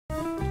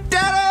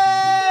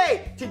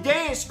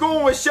Today in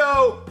school was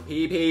so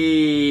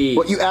pee-pee.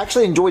 What, you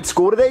actually enjoyed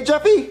school today,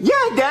 Jeffy? Yeah,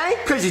 Daddy,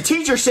 because the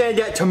teacher said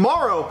that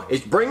tomorrow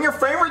is bring your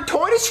favorite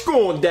toy to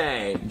school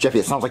day. Jeffy,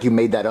 it sounds like you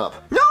made that up.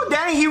 No,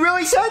 Daddy, he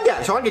really said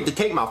that, so I get to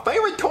take my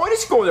favorite toy to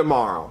school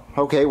tomorrow.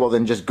 Okay, well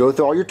then just go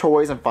through all your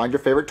toys and find your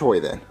favorite toy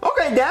then.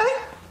 Okay, Daddy.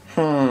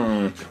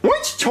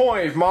 Which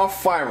toy is my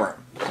favorite?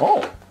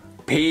 Oh,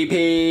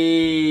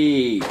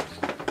 pee-pee.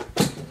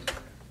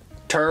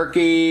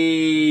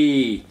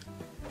 Turkey.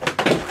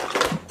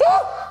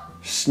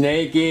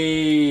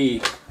 Snakey.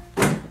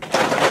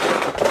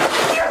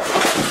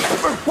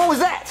 What was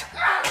that?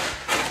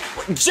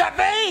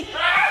 Jeffy!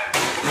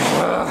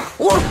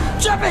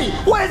 Jeffy,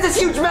 what is this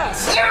huge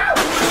mess?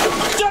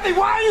 Jeffy,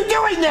 why are you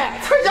doing that?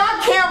 Because I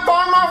can't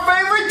find my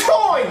favorite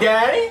toy,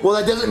 Daddy. Well,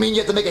 that doesn't mean you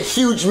have to make a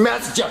huge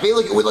mess, Jeffy.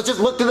 Look, let's just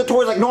look through the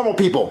toys like normal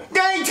people.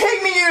 Daddy,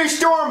 take me to the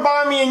store and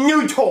buy me a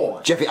new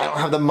toy. Jeffy, I don't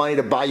have the money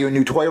to buy you a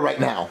new toy right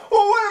now.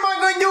 Well, what am I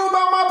going to do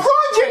about my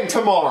project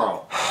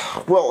tomorrow?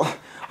 Well,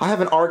 I have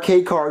an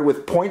arcade card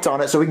with points on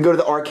it, so we can go to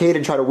the arcade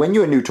and try to win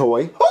you a new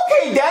toy.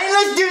 Okay, Daddy,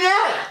 let's do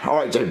that. All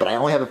right, Jeffy, but I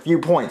only have a few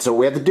points, so what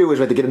we have to do is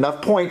we have to get enough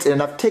points and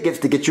enough tickets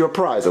to get you a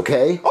prize,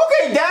 okay?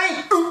 Okay,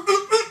 Daddy.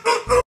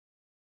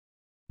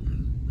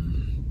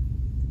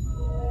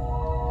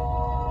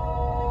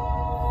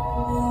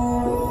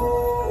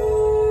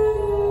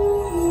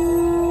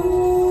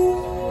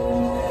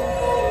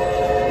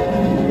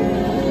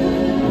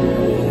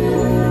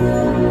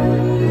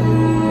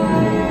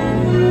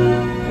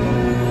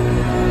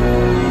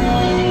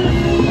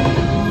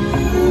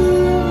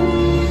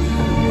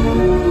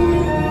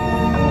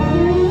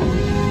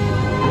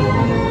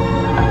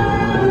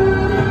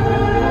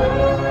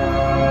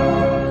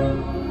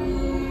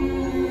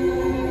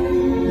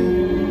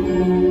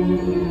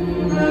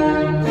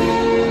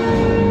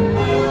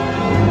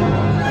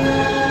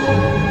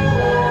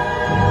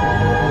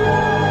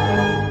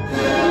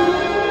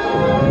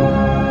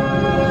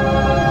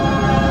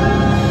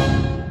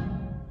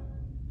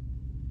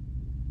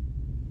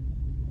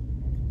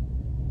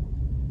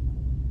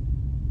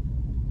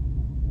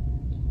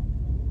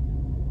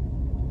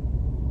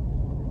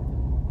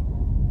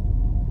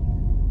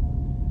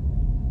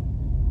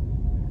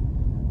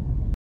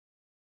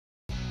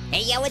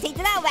 Hey yo, it's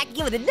H&O back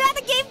again with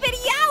another game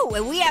video,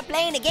 and we are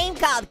playing a game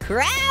called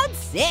Crowd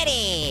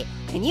City.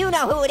 And you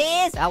know who it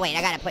is? Oh wait,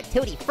 I gotta put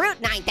Tutti Fruit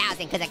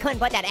 9000 because I couldn't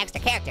put that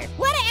extra character.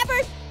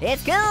 Whatever,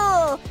 it's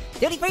cool.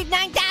 Tutti Fruit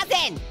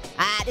 9000.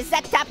 This is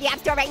at the top of the App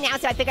Store right now,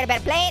 so I figured I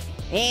better play it.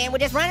 And we're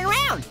just running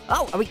around.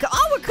 Oh,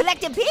 we're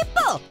collecting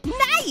people.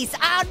 Nice.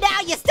 Oh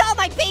no, you stole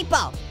my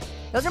people.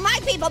 Those are my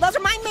people. Those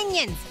are my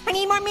minions. I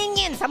need more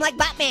minions. I'm like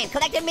Batman,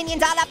 collecting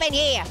minions all up in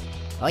here.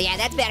 Oh yeah,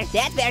 that's better.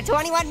 That's better.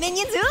 21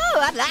 minions. Ooh,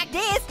 I like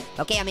this.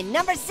 Okay, I'm in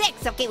number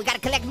 6. Okay, we gotta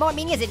collect more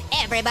minions than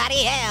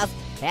everybody else.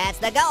 That's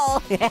the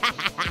goal.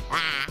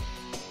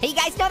 Hey, you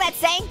guys know that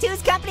saying,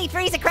 2's company,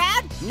 3's a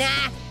crowd?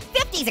 Nah,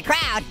 50's a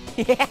crowd.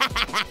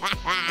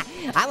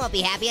 I won't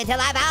be happy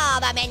until I have all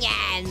the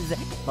minions.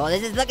 Oh,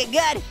 this is looking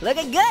good.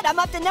 Looking good. I'm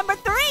up to number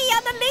 3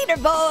 on the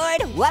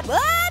leaderboard. What?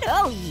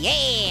 Oh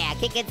yeah,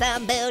 kicking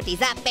some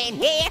booties up in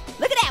here.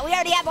 Look at that, we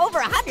already have over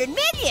 100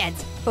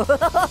 minions.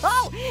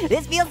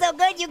 This feels so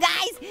good, you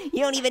guys. You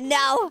don't even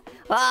know.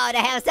 Oh, to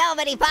have so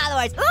many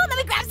followers. Oh, let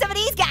me grab some of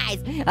these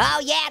guys. Oh,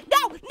 yeah.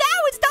 No,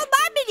 it's still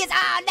my minions.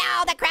 Oh,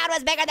 no, the crowd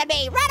was bigger than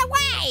me. Run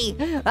away.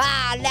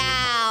 Oh,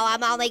 no,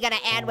 I'm only going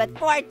to end with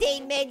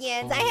 14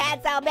 minions. I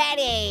had so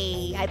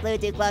many. I flew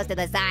too close to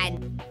the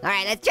sun. All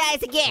right, let's try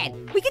this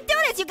again. We can do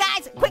this, you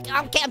guys. Quick,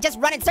 okay, I'm just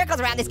running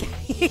circles around this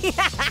guy.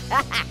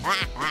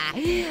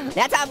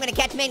 That's how I'm going to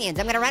catch minions.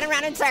 I'm going to run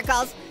around in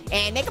circles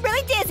and make them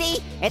really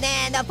dizzy, and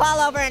then they'll fall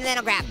over, and then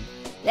I'll grab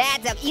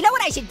them. You know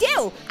what I should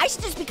do? I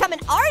should just become an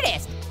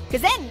artist.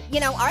 Because then,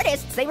 you know,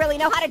 artists, they really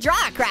know how to draw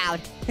a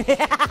crowd.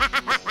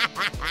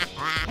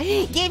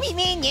 Give me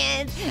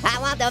minions. I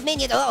want those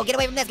minions. Oh, get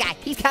away from this guy.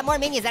 He's got more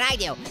minions than I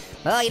do.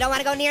 Oh, you don't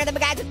want to go near the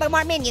guys with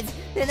more minions.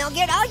 Then they'll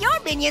get all your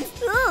minions.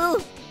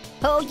 Ooh.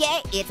 Oh,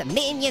 yeah, it's a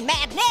minion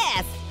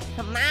madness.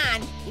 Come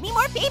on, give me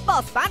more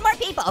people, spawn more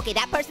people. Okay,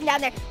 that person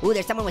down there. Ooh,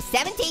 there's someone with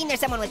 17, there's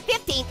someone with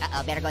 15.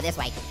 Uh-oh, better go this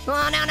way.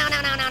 Oh,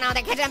 no,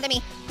 they're catching up to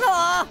me.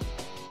 Oh,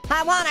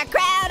 I want a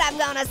crowd, I'm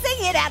gonna sing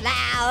it out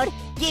loud.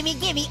 Gimme,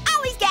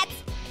 all these cats.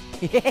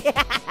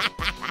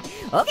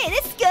 Okay,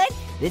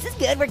 this is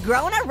good. We're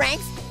growing our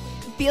ranks.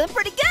 Feeling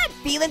pretty good.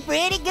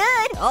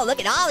 Oh,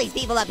 look at all these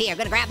people up here.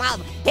 Gonna grab all of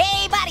them.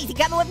 Hey, buddies, you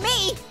coming with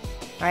me?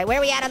 All right, where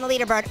are we at on the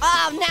leaderboard?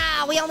 Oh,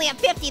 no, we only have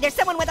 50. There's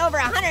someone with over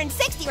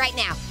 160 right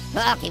now.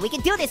 Okay, we can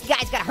do this, you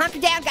guys. Gotta hunker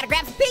down, gotta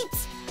grab some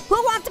peeps. Who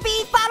wants to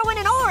be following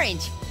an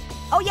orange?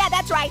 Oh, yeah,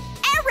 that's right.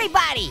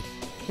 Everybody.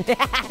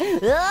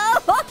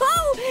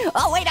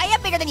 Oh, wait, I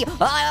am bigger than you. Oh,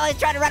 I was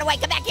trying to run away.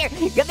 Come back here.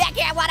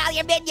 I want all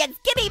your minions.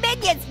 Give me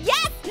minions.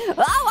 Yes.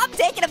 Oh, I'm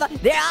taking them.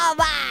 They're all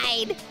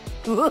mine.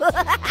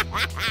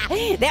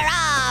 They're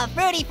all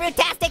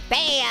Fruity-Frutastic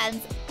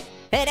fans.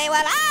 And they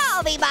will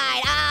all be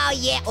mine. Oh,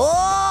 yeah.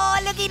 Oh,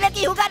 looky.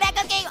 Who got that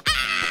cookie?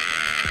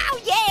 Oh,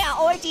 yeah.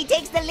 Orangey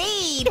takes the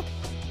lead.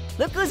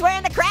 Look who's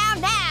wearing the crown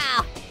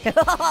now.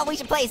 We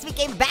should play a sweet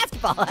game of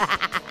basketball.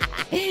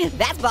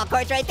 Basketball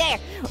court's right there.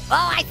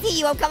 Oh, I see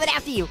you. I'm coming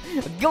after you.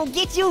 Go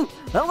get you.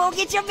 I'm gonna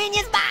get your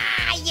minions.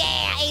 Bye.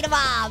 Yeah, ate them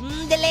all.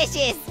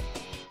 Delicious.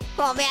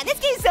 Oh man, this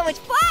game's so much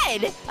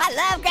fun. I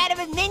love grabbing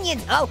with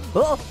minions. Oh,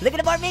 look at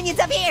the more minions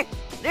up here.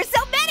 There's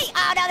so many.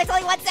 Oh no, there's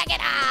only 1 second.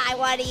 I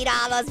want to eat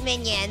all those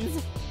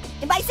minions.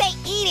 And by saying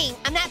eating,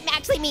 I'm not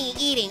actually me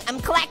eating. I'm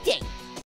collecting.